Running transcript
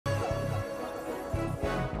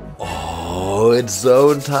it's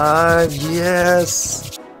zone time.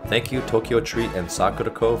 Yes. Thank you Tokyo Treat and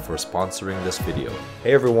Sakurako for sponsoring this video.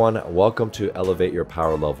 Hey everyone, welcome to Elevate Your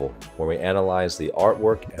Power Level, where we analyze the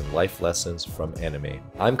artwork and life lessons from anime.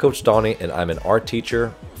 I'm Coach Donnie and I'm an art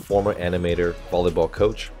teacher, former animator, volleyball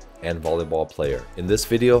coach, and volleyball player. In this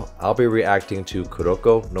video, I'll be reacting to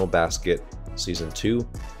Kuroko no Basket Season 2,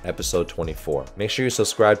 Episode 24. Make sure you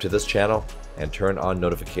subscribe to this channel and turn on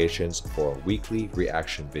notifications for weekly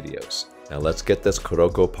reaction videos. Now let's get this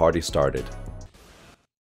Kuroko party started.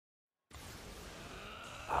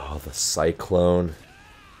 Oh, the cyclone.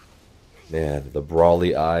 Man, the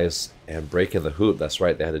brawly eyes and breaking the hoop. That's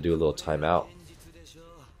right, they had to do a little timeout.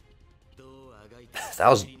 That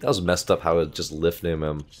was messed up how it just lifted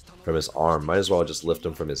him from his arm. Might as well just lift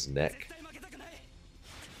him from his neck.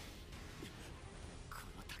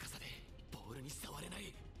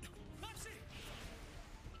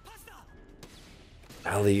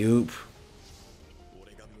 Alley-oop.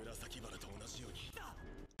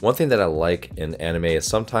 One thing that I like in anime is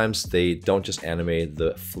sometimes they don't just animate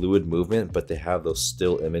the fluid movement, but they have those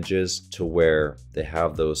still images to where they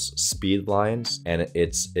have those speed lines and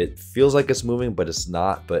it feels like it's moving, but it's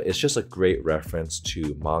not. But it's just a great reference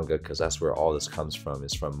to manga because that's where all this comes from,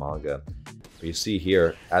 is from manga. But you see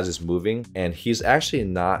here as it's moving, and he's actually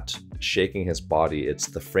not shaking his body. It's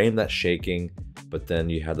the frame that's shaking, but then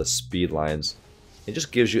you have the speed lines. It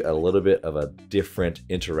just gives you a little bit of a different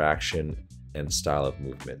interaction and style of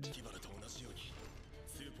movement.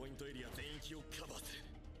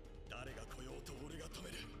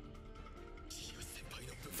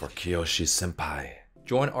 For Kiyoshi Senpai.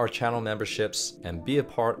 Join our channel memberships and be a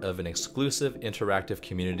part of an exclusive interactive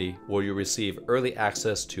community where you receive early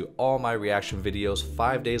access to all my reaction videos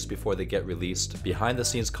 5 days before they get released, behind the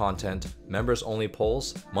scenes content, members only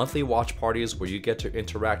polls, monthly watch parties where you get to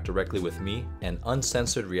interact directly with me, and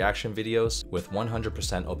uncensored reaction videos with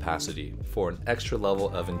 100% opacity for an extra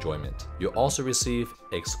level of enjoyment. You'll also receive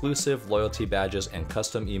exclusive loyalty badges and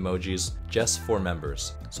custom emojis just for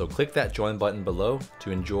members. So click that join button below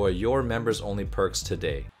to enjoy your members only perks today.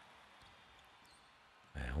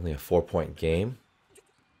 Man, only a 4-point game.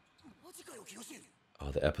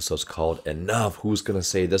 Oh, the episode's called Enough. Who's gonna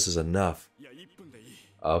say this is enough?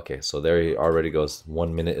 Okay, so there he already goes.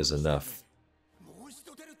 1 minute is enough.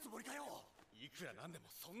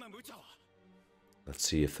 Let's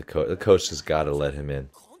see if the coach has got to let him in.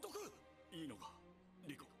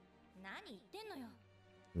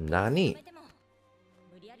 Nani?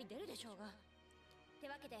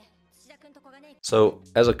 So,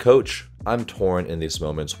 as a coach, I'm torn in these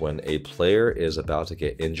moments when a player is about to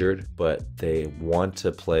get injured, but they want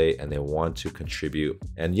to play and they want to contribute.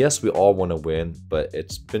 And yes, we all want to win, but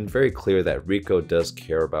it's been very clear that Rico does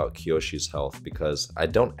care about Kiyoshi's health, because I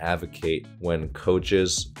don't advocate when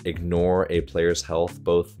coaches ignore a player's health,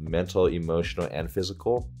 both mental, emotional, and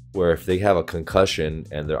physical. Where if they have a concussion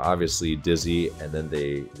and they're obviously dizzy and then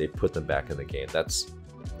they put them back in the game, that's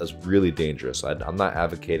really dangerous. I'm not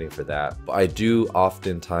advocating for that, but I do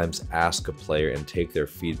oftentimes ask a player and take their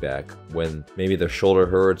feedback when maybe their shoulder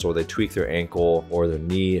hurts or they tweak their ankle or their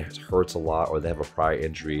knee hurts a lot or they have a prior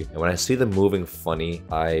injury. And when I see them moving funny,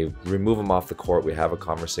 I remove them off the court, we have a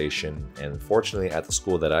conversation. And fortunately at the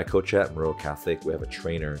school that I coach at, Monroe Catholic, we have a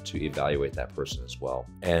trainer to evaluate that person as well.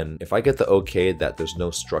 And if I get the okay that there's no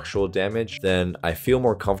structural damage, then I feel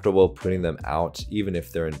more comfortable putting them out even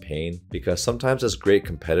if they're in pain, because sometimes as great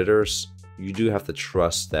competitors, you do have to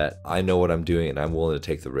trust that I know what I'm doing and I'm willing to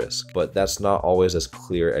take the risk. But that's not always as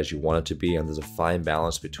clear as you want it to be, and there's a fine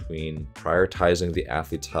balance between prioritizing the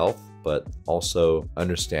athlete's health but also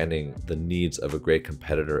understanding the needs of a great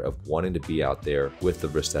competitor of wanting to be out there with the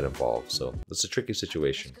risk that involves. So it's a tricky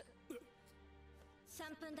situation.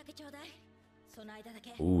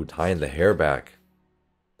 Ooh, tying the hair back.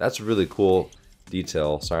 That's really cool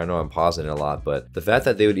detail. Sorry, I know I'm pausing a lot, but the fact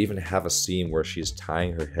that they would even have a scene where she's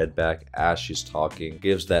tying her head back as she's talking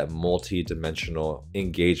gives that multi-dimensional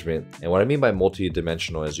engagement. And what I mean by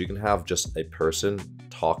multi-dimensional is you can have just a person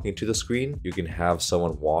talking to the screen, you can have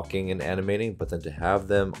someone walking and animating, but then to have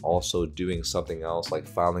them also doing something else like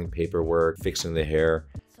filing paperwork, fixing the hair,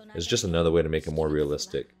 is just another way to make it more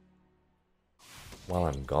realistic. While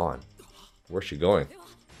I'm gone. Where's she going?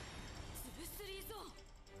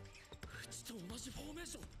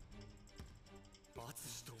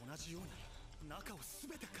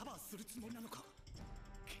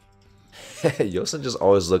 Yosen just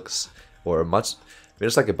always looks, or much,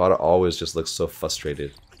 just like Ibata always just looks so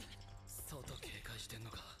frustrated.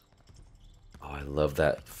 Oh, I love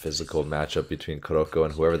that physical matchup between Kuroko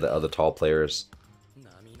and whoever the other tall player is.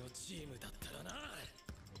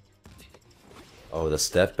 Oh, the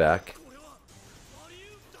step back.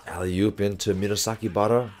 Alley-oop into Murasaki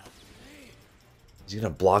Bara. Is he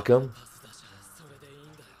gonna block him?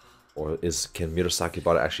 Or can Murasaki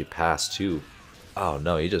Bara actually pass too? Oh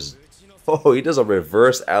no, he just... Oh, he does a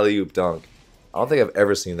reverse alley-oop dunk. I don't think I've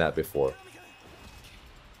ever seen that before.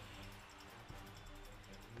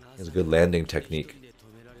 It's a good landing technique.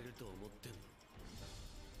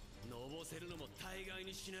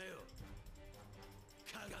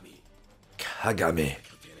 Kagami.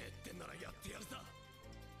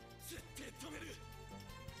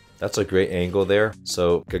 That's a great angle there.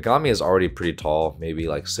 So Kagami is already pretty tall, maybe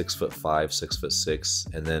like 6'5",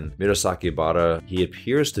 6'6", and then Murasaki Bara, he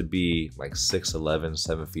appears to be like 6'11",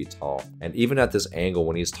 7 feet tall. And even at this angle,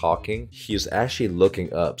 when he's talking, he's actually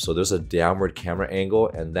looking up. So there's a downward camera angle,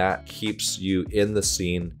 and that keeps you in the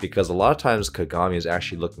scene because a lot of times Kagami is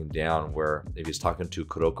actually looking down, where if he's talking to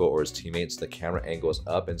Kuroko or his teammates, the camera angle is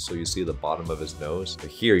up, and so you see the bottom of his nose.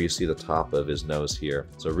 But here you see the top of his nose here.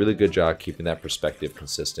 So really good job keeping that perspective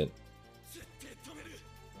consistent.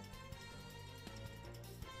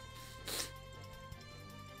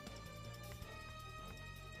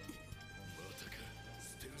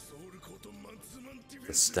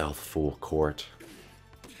 The stealth full court.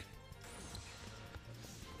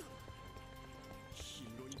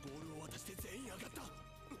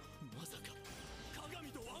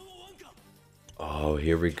 Oh,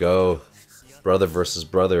 here we go. Brother versus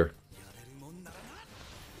brother.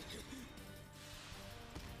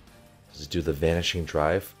 Does he do the vanishing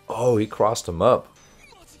drive? Oh, he crossed him up.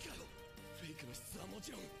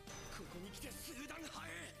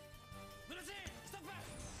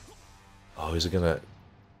 Oh, is he gonna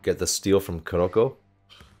get the steal from Kuroko?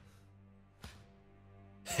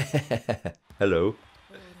 Hello.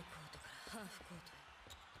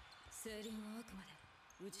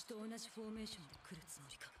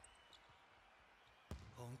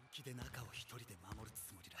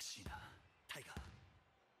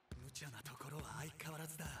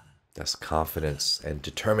 That's confidence and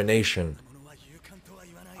determination.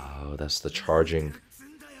 Oh, that's the charging.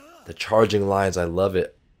 The charging lines, I love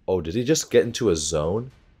it. Oh, did he just get into a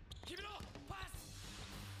zone?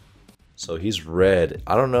 So he's red.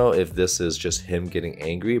 I don't know if this is just him getting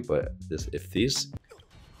angry, but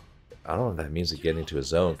I don't know if that means he's getting into a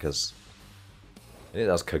zone, because I think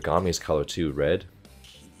that was Kagami's color too, red.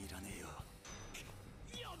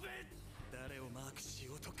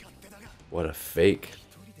 What a fake.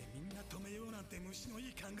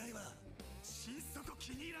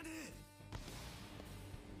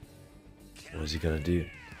 What is he gonna do?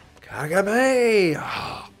 Kagami!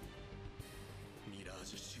 Oh.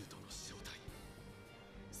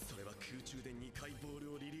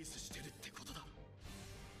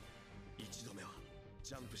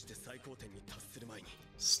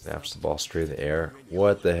 Snaps the ball straight in the air.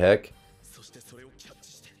 What the heck?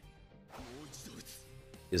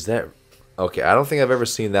 Is that... Okay, I don't think I've ever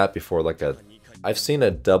seen that before. I've seen a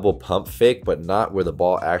double pump fake, but not where the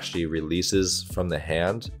ball actually releases from the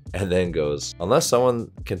hand and then goes. Unless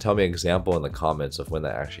someone can tell me an example in the comments of when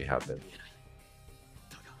that actually happened.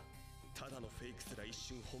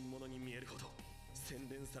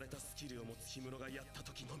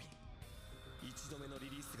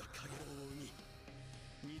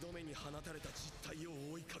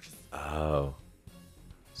 Oh.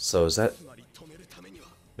 So is that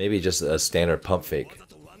maybe just a standard pump fake?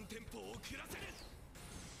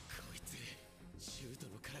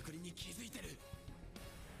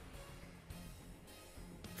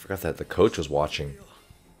 Forgot that the coach was watching.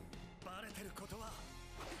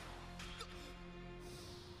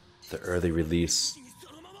 The early release.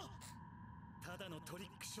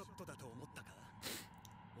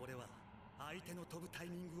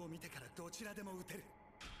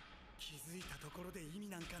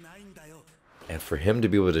 And for him to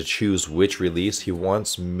be able to choose which release he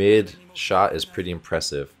wants mid-shot is pretty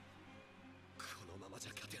impressive.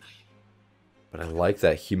 But I like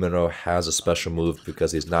that Himeno has a special move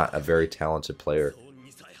because he's not a very talented player.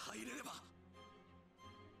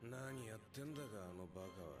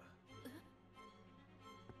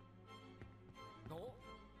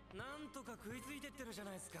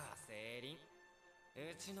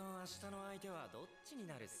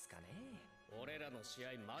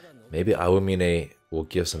 Maybe Aomine will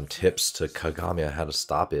give some tips to Kagami on how to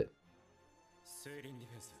stop it.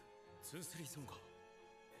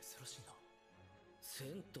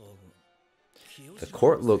 The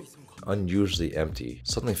court looked unusually empty.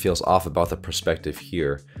 Something feels off about the perspective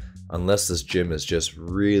here. Unless this gym is just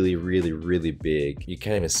really, really, really big, you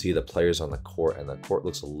can't even see the players on the court, and the court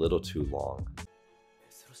looks a little too long.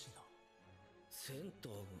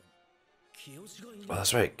 Oh,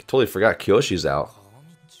 that's right. Totally forgot Kyoshi's out.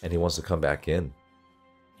 And he wants to come back in.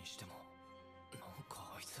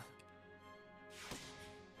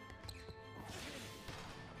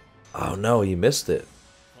 Oh no, he missed it.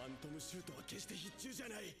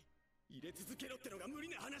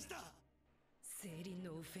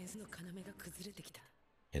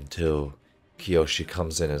 Until Kiyoshi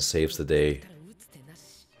comes in and saves the day.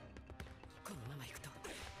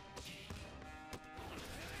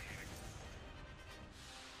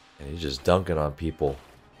 And he's just dunking on people.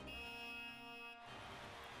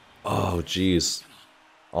 Oh, jeez.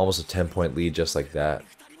 Almost a 10-point lead just like that.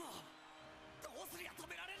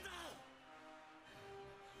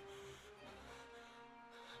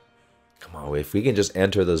 Come on, if we can just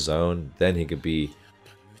enter the zone, then he could be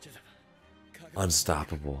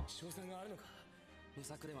unstoppable.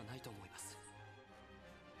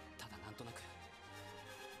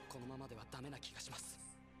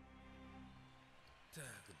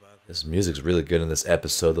 This music's really good in this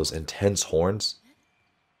episode, those intense horns.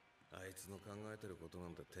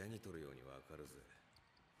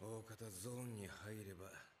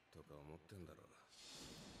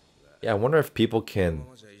 Yeah, I wonder if people can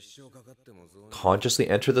consciously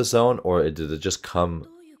enter the zone, or did it just come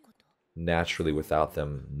naturally without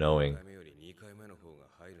them knowing?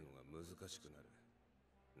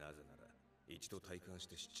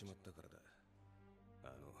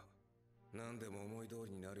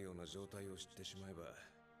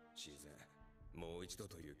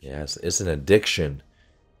 Yes, it's an addiction.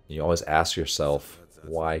 You always ask yourself,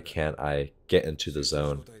 why can't I get into the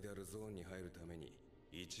zone?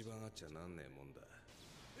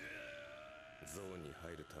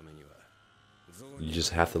 You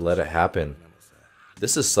just have to let it happen.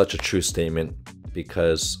 This is such a true statement,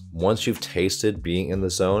 because once you've tasted being in the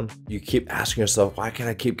zone, you keep asking yourself, why can't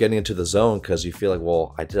I keep getting into the zone? Because you feel like,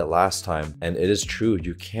 well, I did it last time. And it is true,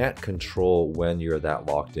 you can't control when you're that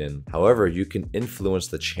locked in. However, you can influence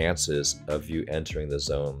the chances of you entering the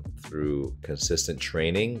zone through consistent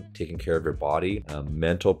training, taking care of your body,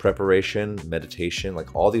 mental preparation, meditation,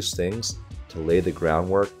 like all these things to lay the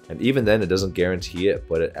groundwork. And even then, it doesn't guarantee it,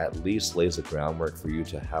 but it at least lays the groundwork for you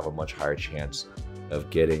to have a much higher chance of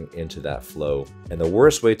getting into that flow. And the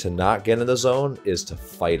worst way to not get in the zone is to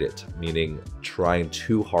fight it, meaning trying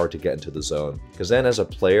too hard to get into the zone. Because then as a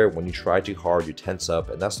player, when you try too hard, you tense up,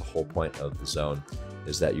 and that's the whole point of the zone,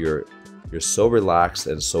 is that you're so relaxed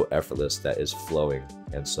and so effortless that is flowing.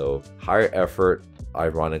 And so higher effort,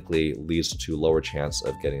 ironically, leads to lower chance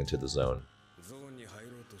of getting into the zone.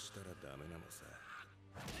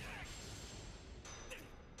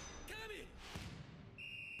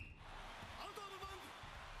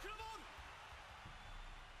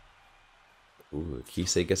 Ooh,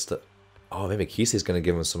 Kisei gets to... Oh, maybe Kisei's going to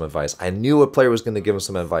give him some advice. I knew a player was going to give him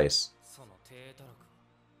some advice.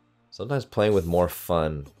 Sometimes playing with more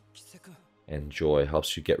fun and joy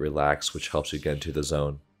helps you get relaxed, which helps you get into the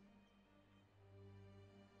zone.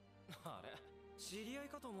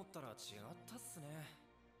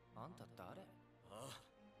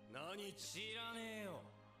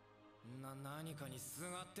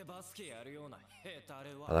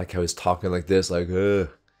 I like how he's talking like this, like, ugh.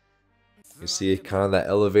 You see kind of that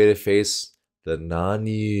elevated face, the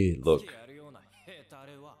Nani look.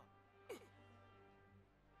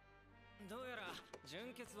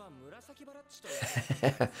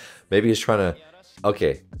 Maybe he's trying to...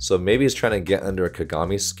 Okay, so maybe he's trying to get under a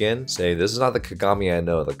Kagami's skin, saying, this is not the Kagami I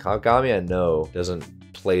know. The Kagami I know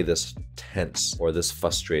doesn't play this tense or this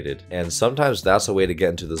frustrated. And sometimes that's a way to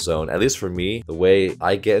get into the zone. At least for me, the way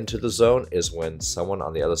I get into the zone is when someone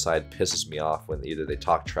on the other side pisses me off, when either they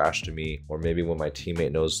talk trash to me, or maybe when my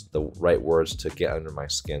teammate knows the right words to get under my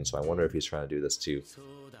skin. So I wonder if he's trying to do this too.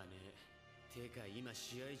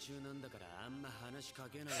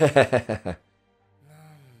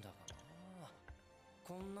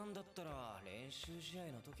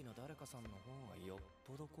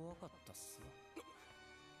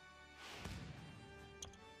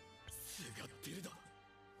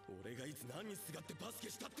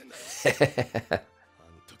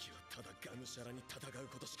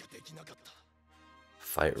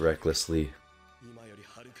 Fight recklessly.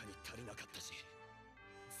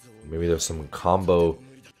 Maybe there's some combo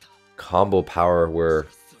power where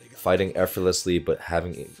fighting effortlessly but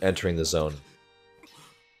entering the zone.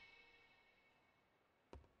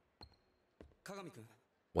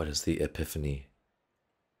 What is the epiphany?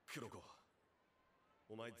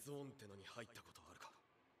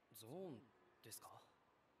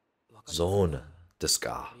 Zone desu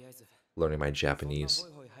ka? Learning my Japanese.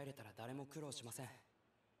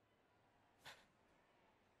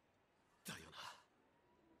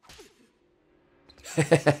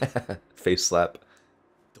 Face slap.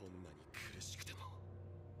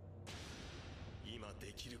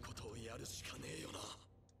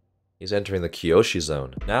 is entering the Kyoshi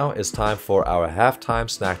zone. Now it's time for our halftime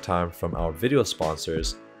snack time from our video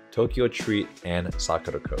sponsors, Tokyo Treat and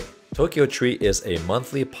Sakurako. Tokyo Treat is a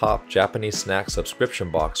monthly pop Japanese snack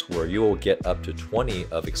subscription box where you will get up to 20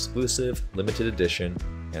 of exclusive, limited edition,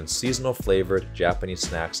 and seasonal flavored Japanese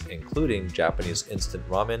snacks, including Japanese instant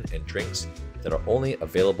ramen and drinks that are only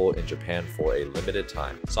available in Japan for a limited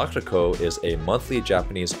time. Sakurako is a monthly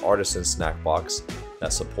Japanese artisan snack box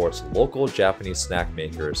that supports local Japanese snack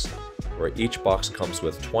makers, where each box comes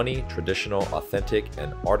with 20 traditional, authentic,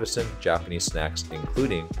 and artisan Japanese snacks,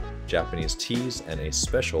 including Japanese teas and a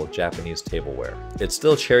special Japanese tableware. It's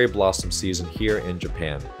still cherry blossom season here in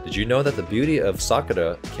Japan. Did you know that the beauty of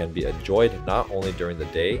sakura can be enjoyed not only during the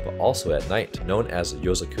day, but also at night? Known as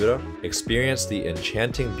yozakura, experience the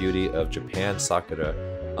enchanting beauty of Japan sakura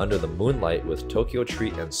under the moonlight with Tokyo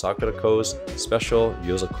Treat and Sakurako's special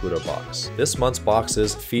Yozakura box. This month's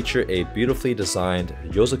boxes feature a beautifully designed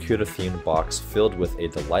Yozakura themed box filled with a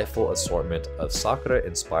delightful assortment of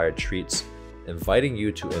sakura-inspired treats, inviting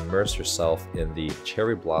you to immerse yourself in the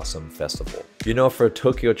Cherry Blossom Festival. You know, for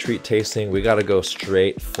Tokyo Treat tasting, we gotta go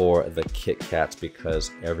straight for the Kit Kats because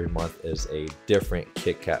every month is a different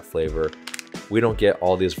Kit Kat flavor. We don't get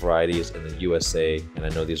all these varieties in the USA, and I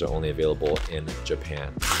know these are only available in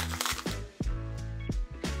Japan.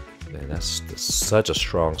 Man, that's such a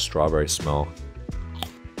strong strawberry smell.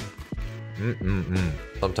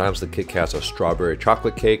 Sometimes the Kit Kats are strawberry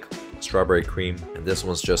chocolate cake, strawberry cream, and this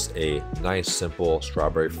one's just a nice, simple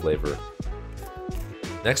strawberry flavor.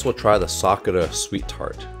 Next, we'll try the Sakura Sweet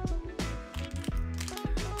Tart.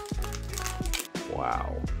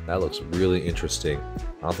 Wow, that looks really interesting.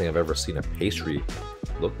 I don't think I've ever seen a pastry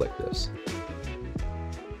look like this.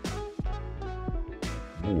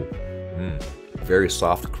 Ooh, very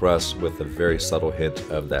soft crust with a very subtle hint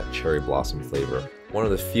of that cherry blossom flavor. One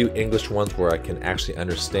of the few English ones where I can actually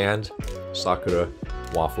understand Sakura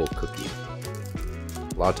waffle cookie.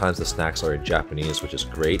 A lot of times the snacks are in Japanese, which is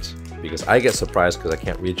great because I get surprised because I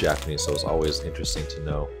can't read Japanese, so it's always interesting to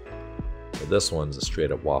know. But this one's a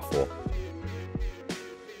straight up waffle.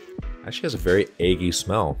 Actually has a very eggy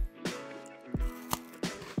smell.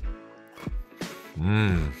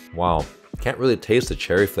 Wow. Can't really taste the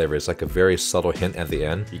cherry flavor. It's like a very subtle hint at the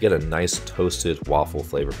end. You get a nice toasted waffle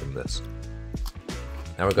flavor from this.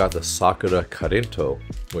 Now we got the Sakura Karinto,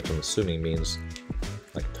 which I'm assuming means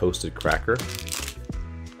like toasted cracker.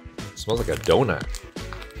 It smells like a donut.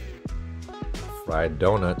 Fried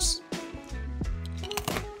donuts.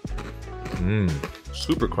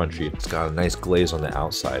 Super crunchy. It's got a nice glaze on the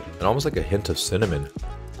outside and almost like a hint of cinnamon.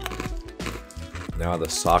 Now the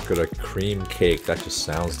Sakura cream cake, that just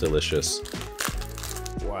sounds delicious.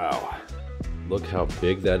 Wow. Look how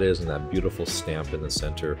big that is and that beautiful stamp in the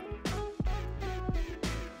center.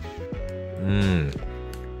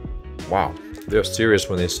 Wow. They're serious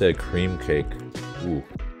when they said cream cake. Ooh.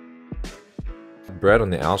 Bread on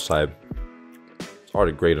the outside, it's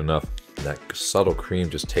already great enough. That subtle cream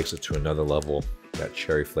just takes it to another level. That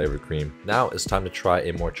cherry flavored cream. Now it's time to try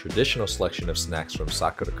a more traditional selection of snacks from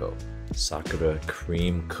Sakurako. Sakura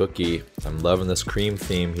cream cookie. I'm loving this cream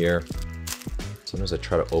theme here. Sometimes I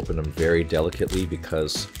try to open them very delicately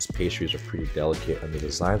because these pastries are pretty delicate and the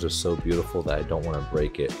designs are so beautiful that I don't want to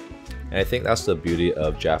break it. And I think that's the beauty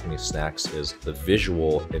of Japanese snacks, is the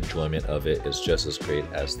visual enjoyment of it is just as great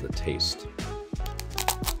as the taste.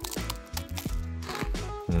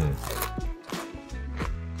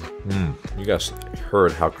 You guys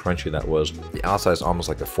heard how crunchy that was. The outside is almost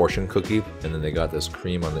like a fortune cookie, and then they got this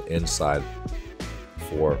cream on the inside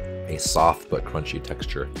for a soft but crunchy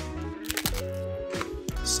texture.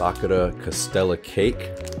 Sakura Castella cake.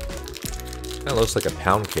 Kind of looks like a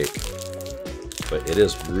pound cake, but it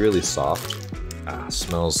is really soft.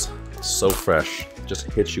 Smells so fresh. Just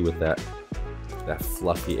hits you with that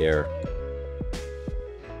fluffy air.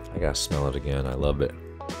 I gotta smell it again. I love it.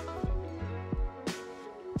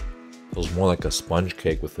 Feels more like a sponge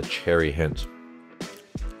cake with a cherry hint.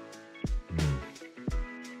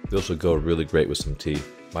 This would go really great with some tea.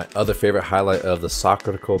 My other favorite highlight of the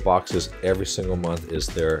Sakurako boxes every single month is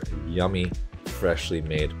their yummy, freshly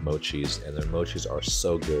made mochis, and their mochis are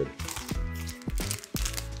so good.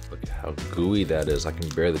 Look at how gooey that is. I can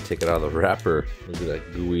barely take it out of the wrapper. Look at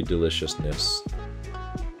that gooey deliciousness.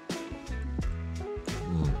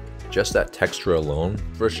 Just that texture alone.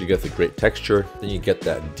 First you get the great texture, then you get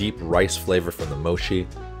that deep rice flavor from the mochi,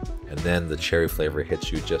 and then the cherry flavor hits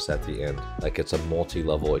you just at the end. Like it's a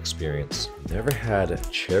multi-level experience. Never had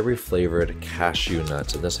cherry flavored cashew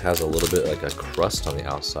nuts, and this has a little bit like a crust on the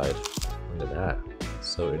outside. Look at that.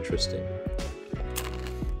 So interesting.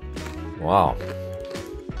 Wow.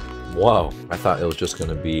 Wow, I thought it was just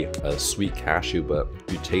gonna be a sweet cashew, but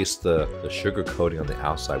you taste the sugar coating on the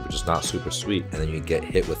outside, which is not super sweet, and then you get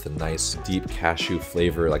hit with a nice deep cashew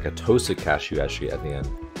flavor, like a toasted cashew actually at the end.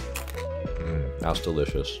 That's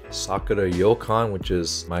delicious. Sakura Yokan, which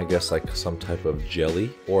is, I guess, like some type of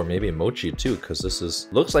jelly, or maybe mochi too, because this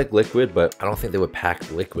looks like liquid, but I don't think they would pack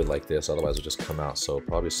liquid like this, otherwise it would just come out. So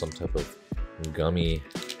probably some type of gummy.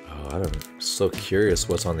 Oh, I'm so curious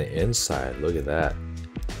what's on the inside. Look at that.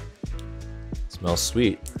 Smells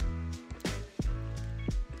sweet.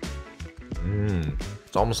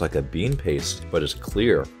 It's almost like a bean paste, but it's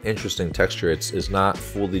clear. Interesting texture. It's not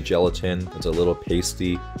fully gelatin. It's a little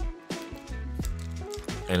pasty.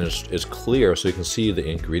 And it's clear, so you can see the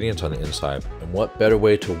ingredients on the inside. And what better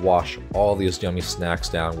way to wash all these yummy snacks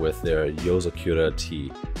down with their Yozakura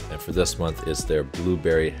tea. And for this month, it's their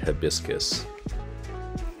blueberry hibiscus.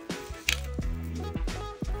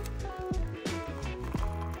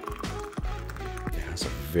 It has a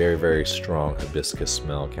very, very strong hibiscus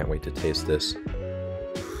smell. Can't wait to taste this.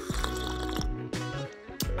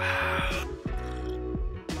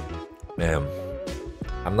 Man.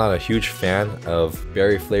 I'm not a huge fan of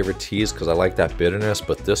berry flavored teas because I like that bitterness,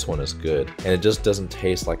 but this one is good. And it just doesn't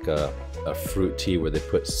taste like a fruit tea where they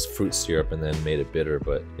put fruit syrup and then made it bitter,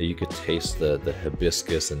 but you could taste the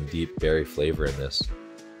hibiscus and deep berry flavor in this.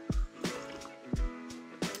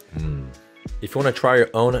 If you want to try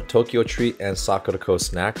your own Tokyo Treat and Sakurako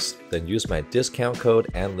snacks, then use my discount code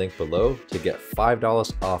and link below to get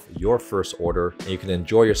 $5 off your first order, and you can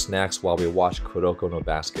enjoy your snacks while we watch Kuroko no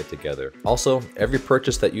Basket together. Also, every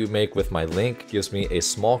purchase that you make with my link gives me a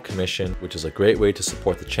small commission, which is a great way to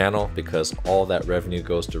support the channel because all that revenue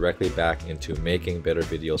goes directly back into making better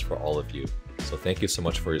videos for all of you. So thank you so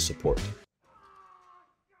much for your support.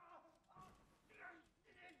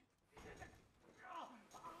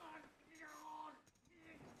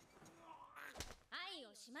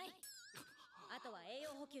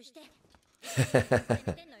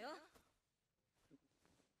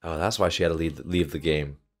 Oh, that's why she had to leave the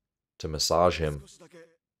game. To massage him.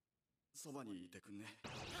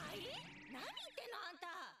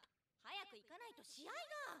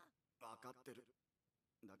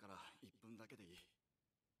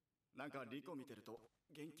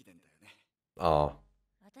 Oh.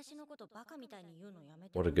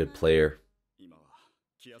 What a good player.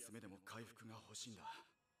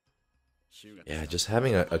 Yeah, just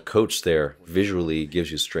having a coach there visually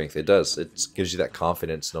gives you strength. It does. It gives you that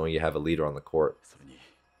confidence knowing you have a leader on the court.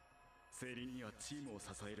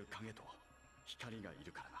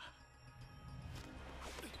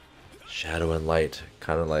 Shadow and light,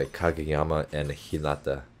 kind of like Kageyama and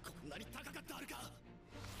Hinata.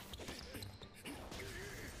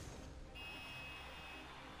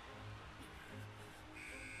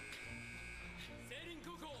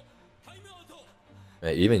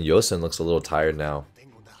 Man, even Yosen looks a little tired now.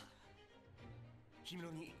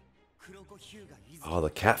 Oh, the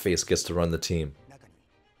cat face gets to run the team.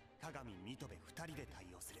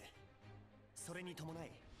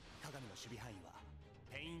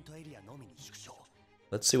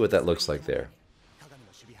 Let's see what that looks like there.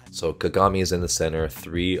 So Kagami is in the center,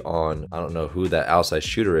 3 on, I don't know who that outside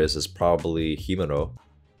shooter is probably Himuro.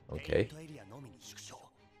 Okay.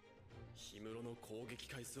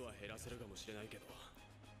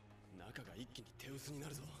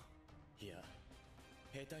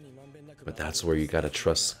 But that's where you gotta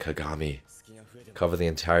trust Kagami. Cover the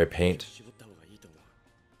entire paint.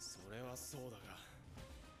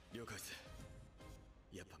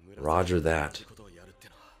 Roger that.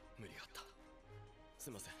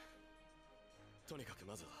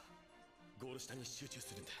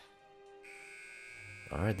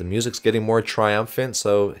 Alright, the music's getting more triumphant,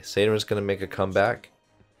 so seirin is gonna make a comeback.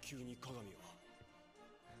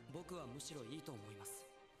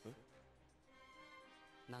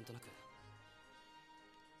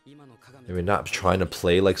 Maybe not trying to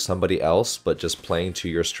play like somebody else, but just playing to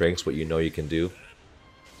your strengths, what you know you can do.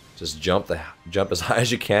 Just jump as high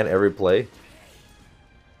as you can every play.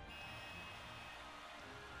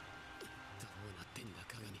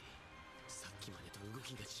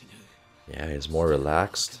 Yeah, he's more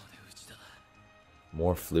relaxed,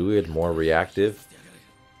 more fluid, more reactive.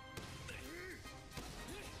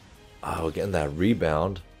 Oh, getting that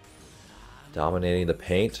rebound. Dominating the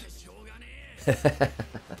paint.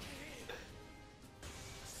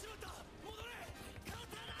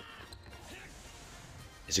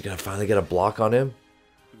 Is he gonna finally get a block on him?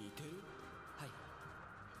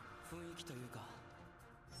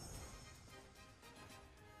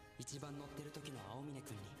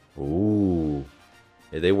 Ooh.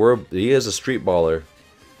 Yeah, he is a street baller.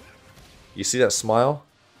 You see that smile?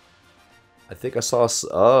 I think I saw.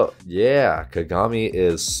 Oh, yeah. Kagami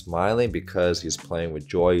is smiling because he's playing with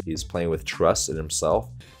joy. He's playing with trust in himself.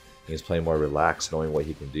 He's playing more relaxed, knowing what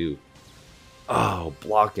he can do. Oh,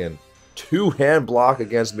 blocking. Two-hand block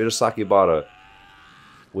against Murasaki Bata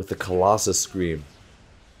with the Colossus Scream.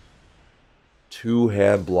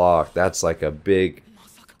 Two-hand block. That's like a big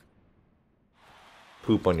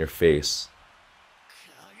poop on your face.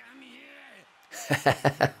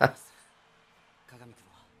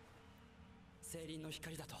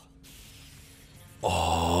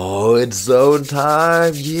 Oh, it's zone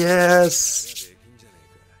time. Yes.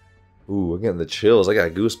 Ooh, I'm getting the chills. I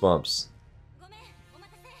got goosebumps.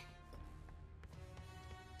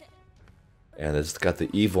 And it's got the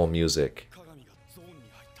evil music.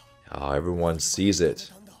 Oh, everyone sees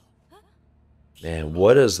it. Man,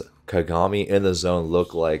 what does Kagami in the zone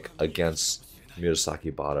look like against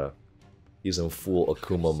Murasaki Bata? He's in full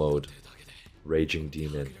Akuma mode. Raging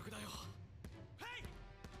Demon.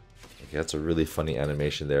 Okay, that's a really funny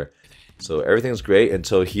animation there. So everything's great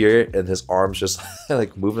until here, and his arms just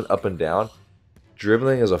like moving up and down.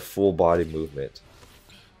 Dribbling is a full body movement.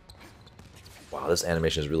 Wow, this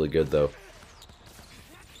animation is really good though.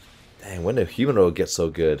 Dang, when did Himeno get so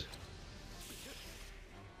good?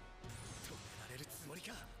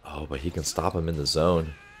 Oh, but he can stop him in the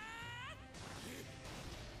zone.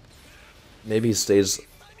 Maybe he stays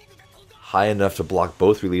high enough to block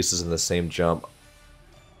both releases in the same jump.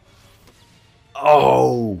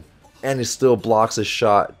 Oh! And he still blocks a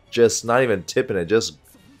shot. Just not even tipping it, just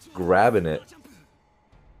grabbing it.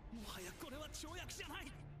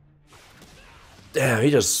 Damn, he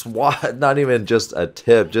just swat. Not even just a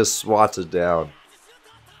tip, just swats it down.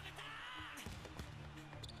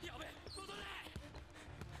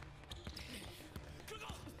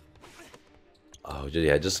 Oh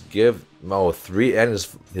yeah, just give Mo three, and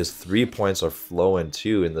his 3 points are flowing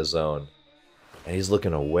too in the zone, and he's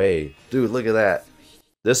looking away. Dude, look at that.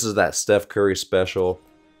 This is that Steph Curry special.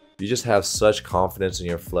 You just have such confidence in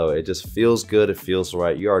your flow. It just feels good. It feels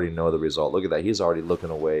right. You already know the result. Look at that. He's already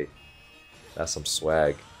looking away. That's some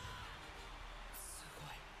swag.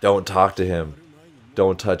 Don't talk to him.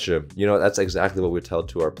 Don't touch him. You know, that's exactly what we tell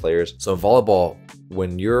to our players. So in volleyball,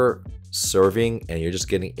 when you're serving and you're just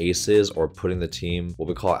getting aces or putting the team what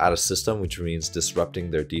we call out of system, which means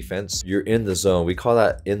disrupting their defense, you're in the zone. We call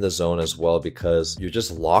that in the zone as well because you're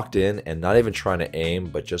just locked in and not even trying to aim,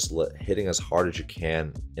 but just hitting as hard as you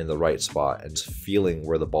can in the right spot and just feeling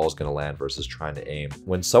where the ball is going to land versus trying to aim.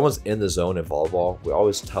 When someone's in the zone in volleyball, we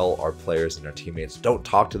always tell our players and our teammates, don't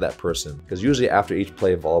talk to that person, because usually after each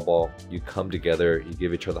play of volleyball, you come together, you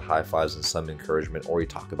give each other high fives and some encouragement, or you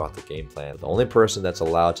talk about the game plan. The only person that's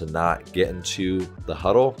allowed to not get into the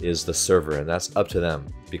huddle is the server, and that's up to them,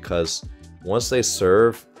 because once they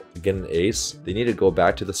serve, get an ace, they need to go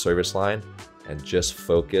back to the service line and just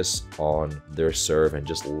focus on their serve and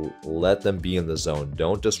just let them be in the zone.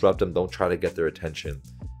 Don't disrupt them, don't try to get their attention.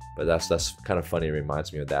 But that's kind of funny. It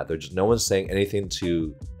reminds me of that. There's just no one's saying anything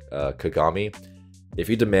to Kagami. If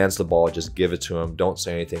he demands the ball, just give it to him. Don't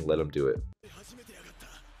say anything, let him do it.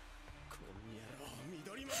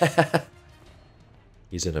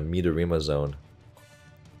 He's in a Midorima zone.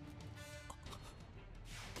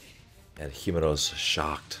 And Himeno's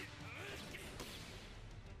shocked.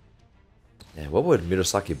 Man, what would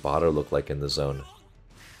Murasaki Bata look like in the zone?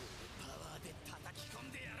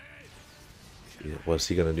 What's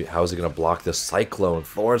he gonna do? How is he gonna block this Cyclone?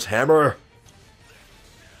 Thor's Hammer!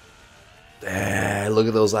 Damn, look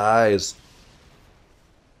at those eyes.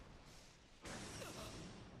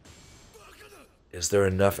 Is there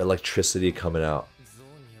enough electricity coming out?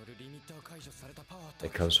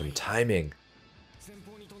 It comes from timing.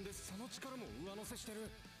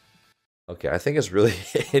 Okay, I think it's really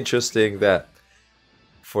interesting that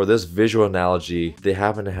for this visual analogy, they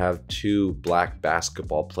happen to have two black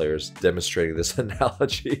basketball players demonstrating this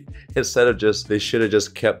analogy. Instead of just, they should have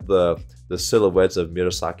just kept the silhouettes of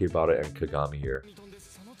Murasaki Bata and Kagami here.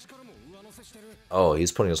 Oh,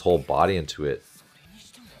 he's putting his whole body into it.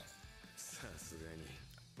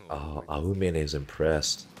 Oh, Aumene is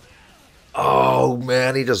impressed. Oh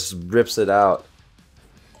man, he just rips it out.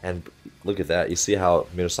 And look at that. You see how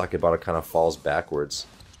Murasaki Bata kind of falls backwards.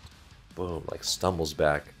 Boom, like stumbles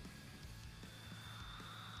back.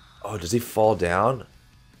 Oh, does he fall down?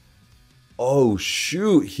 Oh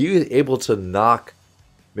shoot, he was able to knock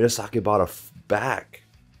Murasaki Bata back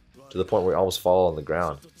to the point where he almost fall on the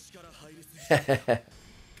ground.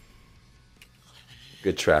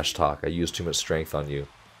 Good trash talk. I used too much strength on you.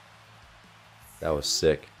 That was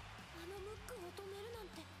sick.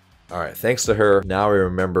 Alright, thanks to her, now I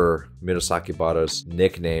remember Murasaki Bada's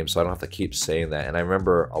nickname, so I don't have to keep saying that. And I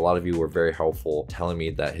remember a lot of you were very helpful telling me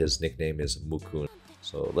that his nickname is Mukun.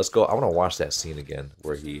 So let's go. I want to watch that scene again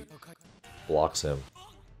where he blocks him.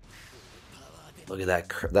 Look at that.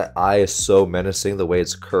 That eye is so menacing, the way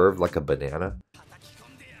it's curved like a banana.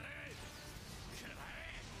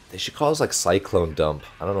 They should call this like Cyclone Dump.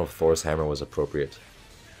 I don't know if Thor's hammer was appropriate.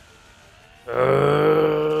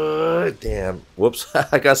 Damn. Whoops.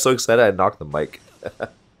 I got so excited I knocked the mic.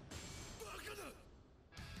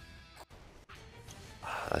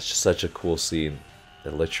 That's just such a cool scene. The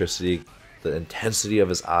electricity, the intensity of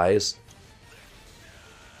his eyes.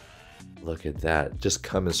 Look at that. Just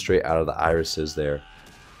coming straight out of the irises there.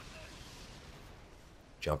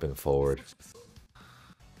 Jumping forward.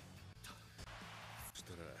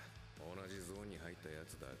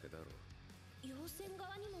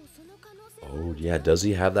 Oh yeah, does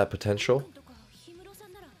he have that potential?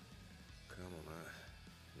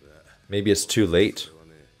 Maybe it's too late.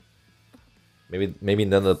 Maybe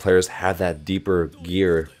none of the players have that deeper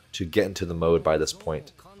gear to get into the mode by this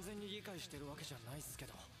point.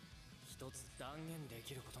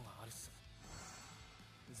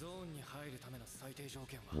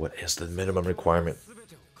 What is the minimum requirement?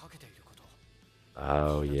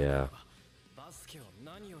 Oh yeah.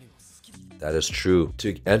 That is true.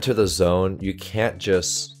 To enter the zone, you can't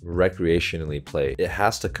just recreationally play. It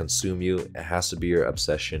has to consume you, it has to be your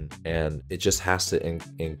obsession, and it just has to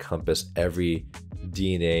encompass every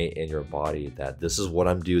DNA in your body that this is what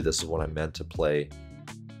I'm doing, this is what I'm meant to play,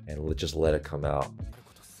 and just let it come out.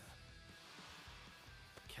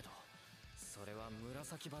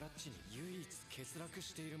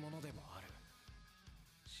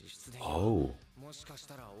 Oh.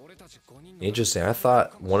 Interesting. I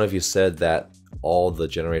thought one of you said that all the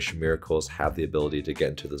Generation Miracles have the ability to get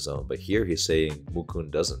into the zone, but here he's saying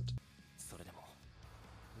Mukun doesn't.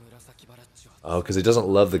 Oh, because he doesn't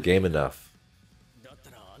love the game enough.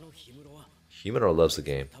 Himuro loves the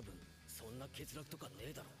game.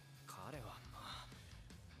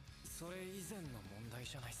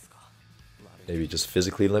 Maybe just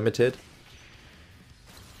physically limited?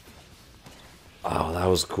 Oh, that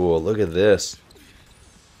was cool. Look at this.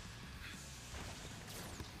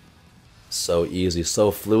 So easy, so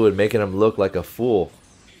fluid, making him look like a fool.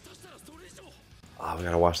 Oh, we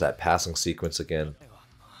gotta watch that passing sequence again.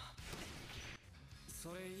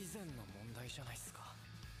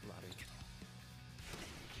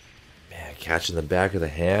 Man, catching the back of the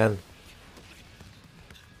hand.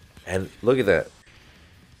 And look at that.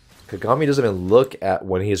 Kagami doesn't even look at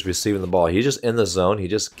when he's receiving the ball. He's just in the zone. He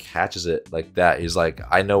just catches it like that. He's like,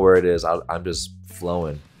 I know where it is. I'm just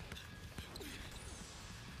flowing.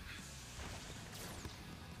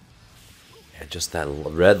 And just that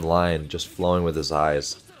red line just flowing with his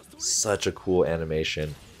eyes. Such a cool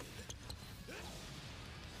animation.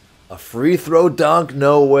 A free throw dunk?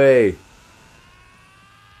 No way.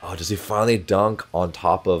 Oh, does he finally dunk on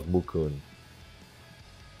top of Mukun?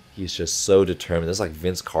 He's just so determined. This is like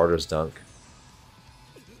Vince Carter's dunk.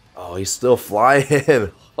 Oh, he's still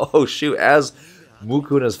flying. Oh, shoot. As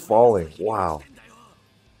Mukun is falling. Wow.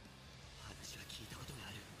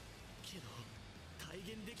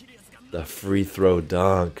 The free throw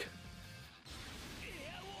dunk.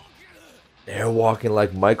 Airwalking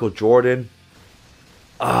like Michael Jordan.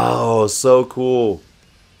 Oh, so cool.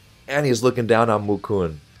 And he's looking down on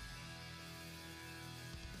Mukun.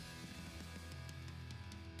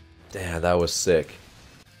 Damn, that was sick.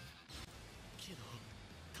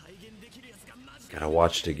 Gotta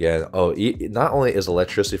watch it again. Oh, not only is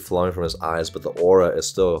electricity flowing from his eyes, but the aura is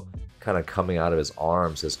still kind of coming out of his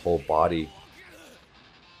arms, his whole body.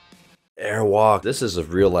 Airwalk. This is a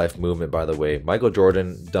real life movement, by the way. Michael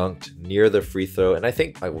Jordan dunked near the free throw, and I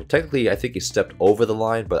think, technically, I think he stepped over the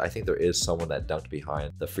line, but I think there is someone that dunked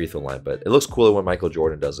behind the free throw line. But it looks cooler when Michael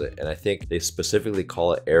Jordan does it, and I think they specifically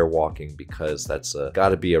call it airwalking because that's got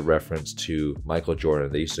to be a reference to Michael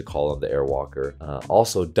Jordan. They used to call him the airwalker.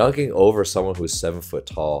 Also, dunking over someone who's 7 foot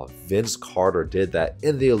tall. Vince Carter did that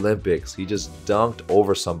in the Olympics. He just dunked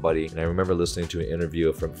over somebody, and I remember listening to an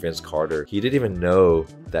interview from Vince Carter. He didn't even know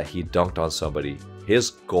that he dunked on somebody.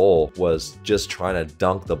 His goal was just trying to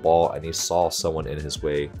dunk the ball, and he saw someone in his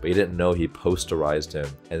way, but he didn't know he posterized him.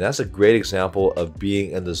 And that's a great example of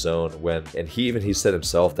being in the zone when, and he said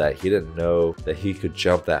himself that he didn't know that he could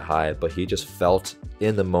jump that high, but he just felt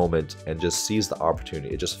in the moment and just seized the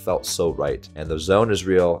opportunity. It just felt so right. And the zone is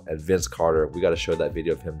real, and Vince Carter, we got to show that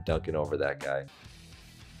video of him dunking over that guy.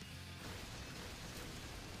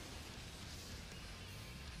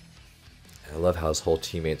 I love how his whole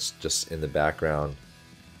teammates just in the background.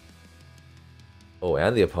 Oh,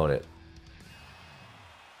 and the opponent.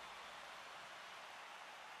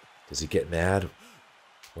 Does he get mad?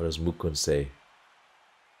 What does Mukun say?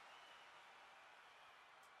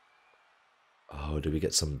 Oh, do we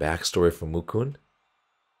get some backstory from Mukun?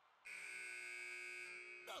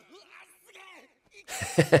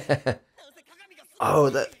 Oh,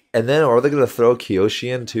 that, and then are they gonna throw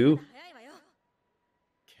Kiyoshi in too?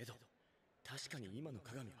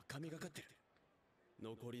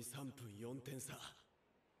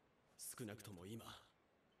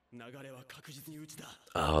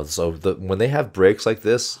 Oh, so when they have breaks like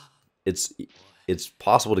this, it's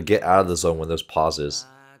possible to get out of the zone when there's pauses.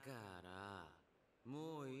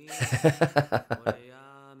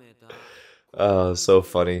 Oh, so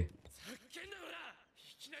funny.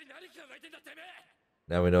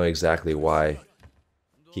 Now we know exactly why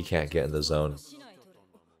he can't get in the zone.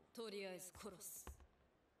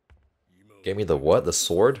 Gave me the what? The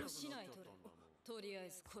sword?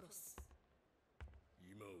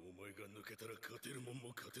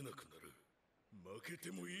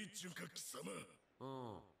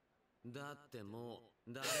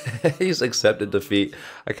 He's accepted defeat.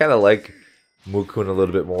 I kind of like Mukun a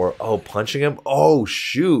little bit more. Oh, punching him? Oh,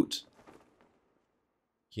 shoot.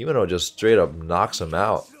 Himeno just straight up knocks him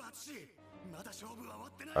out.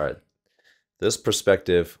 Alright. This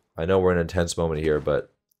perspective, I know we're in an intense moment here,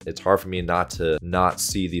 but it's hard for me not to not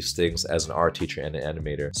see these things as an art teacher and an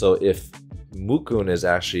animator. So if Mukun is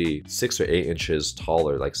actually 6 or 8 inches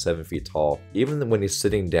taller, like 7 feet tall, even when he's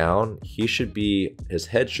sitting down, his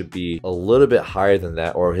head should be a little bit higher than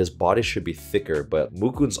that, or his body should be thicker, but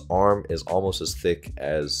Mukun's arm is almost as thick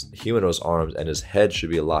as Himeno's arms, and his head should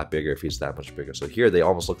be a lot bigger if he's that much bigger. So here they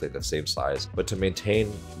almost look like the same size, but to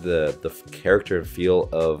maintain the character and feel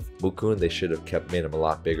of Mukun, they should have made him a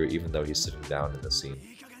lot bigger even though he's sitting down in the scene.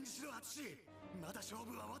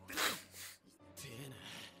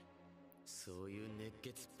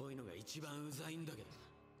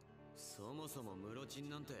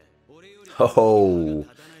 Oh,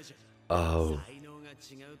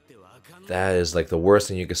 that is like the worst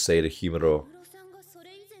thing you could say to Himeno.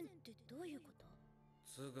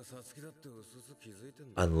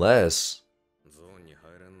 Unless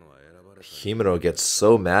Himeno gets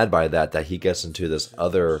so mad by that he gets into this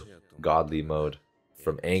other godly mode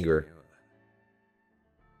from anger.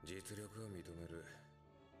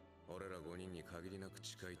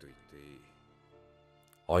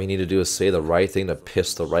 All you need to do is say the right thing to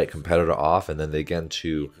piss the right competitor off, and then they get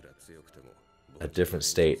into a different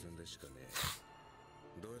state.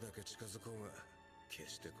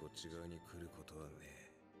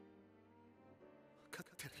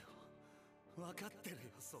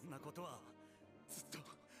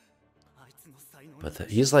 But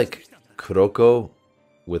he's like Kuroko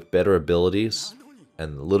with better abilities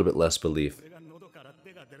and a little bit less belief.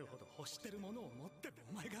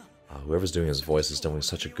 Whoever's doing his voice is doing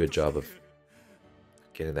such a good job of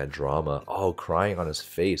getting that drama. Oh, crying on his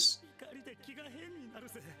face.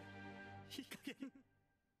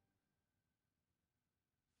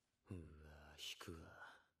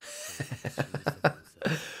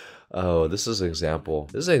 Oh, this is an example.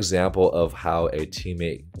 This is an example of how a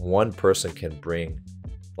teammate, one person can bring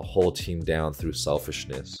the whole team down through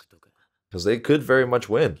selfishness. Because they could very much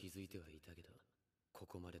win.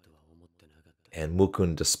 And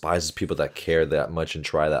Mukun despises people that care that much and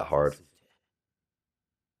try that hard.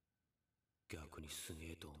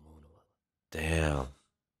 Damn.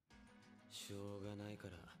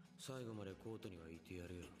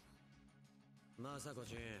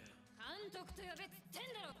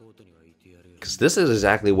 Because this is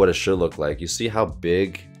exactly what it should look like. You see how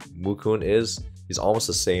big Mukun is? He's almost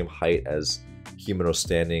the same height as Himeno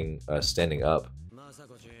standing up.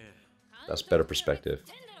 That's better perspective.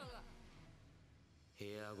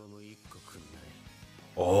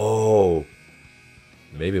 Oh,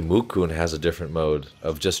 maybe Mukun has a different mode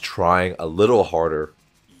of just trying a little harder.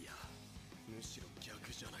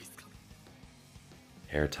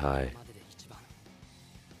 Hair tie.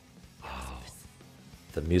 Oh,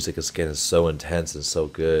 the music is getting so intense and so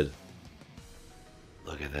good.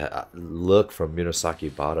 Look at that look from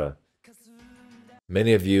Murasaki Bada.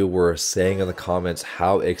 Many of you were saying in the comments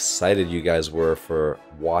how excited you guys were for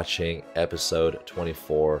watching episode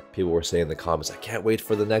 24. People were saying in the comments, I can't wait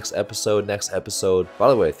for the next episode. By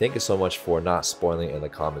the way, thank you so much for not spoiling in the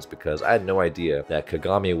comments, because I had no idea that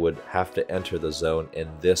Kagami would have to enter the zone in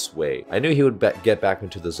this way. I knew he would get back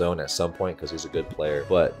into the zone at some point because he's a good player,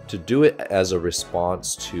 but to do it as a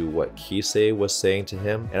response to what Kisei was saying to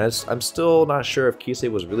him, and I'm still not sure if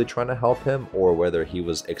Kisei was really trying to help him or whether he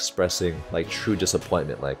was expressing like true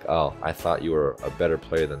disappointment, like, oh, I thought you were a better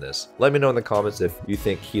player than this. Let me know in the comments if you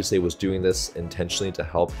think Kisei was doing this intentionally to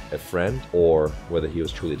help a friend or whether he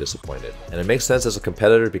was truly disappointed. And it makes sense as a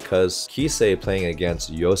competitor because Kisei playing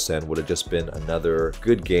against Yosen would have just been another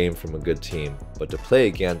good game from a good team, but to play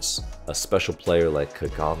against a special player like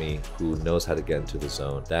Kagami who knows how to get into the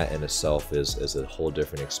zone, that in itself is a whole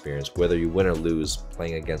different experience. Whether you win or lose,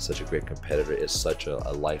 playing against such a great competitor is such a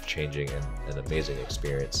life-changing and an amazing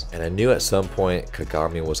experience. And I knew at some point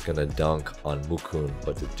Kagami was gonna dunk on Mukun,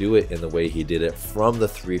 but to do it in the way he did it from the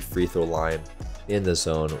 3 free throw line in the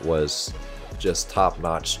zone was just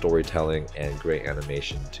top-notch storytelling and great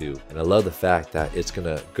animation too. And I love the fact that it's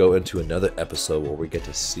gonna go into another episode where we get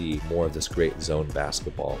to see more of this great zone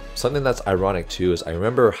basketball. Something that's ironic too is I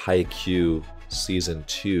remember Haikyuu season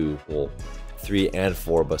 2, well, 3 and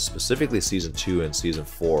 4, but specifically season 2 and season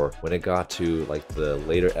 4, when it got to like the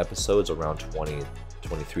later episodes around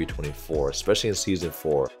 23, 24, especially in season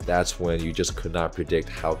 4, that's when you just could not predict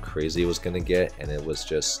how crazy it was going to get, and it was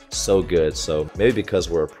just so good. So maybe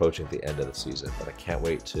because we're approaching the end of the season, but I can't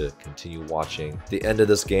wait to continue watching the end of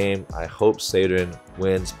this game. I hope Seirin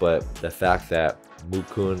wins, but the fact that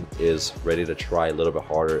Mukun is ready to try a little bit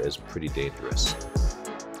harder is pretty dangerous.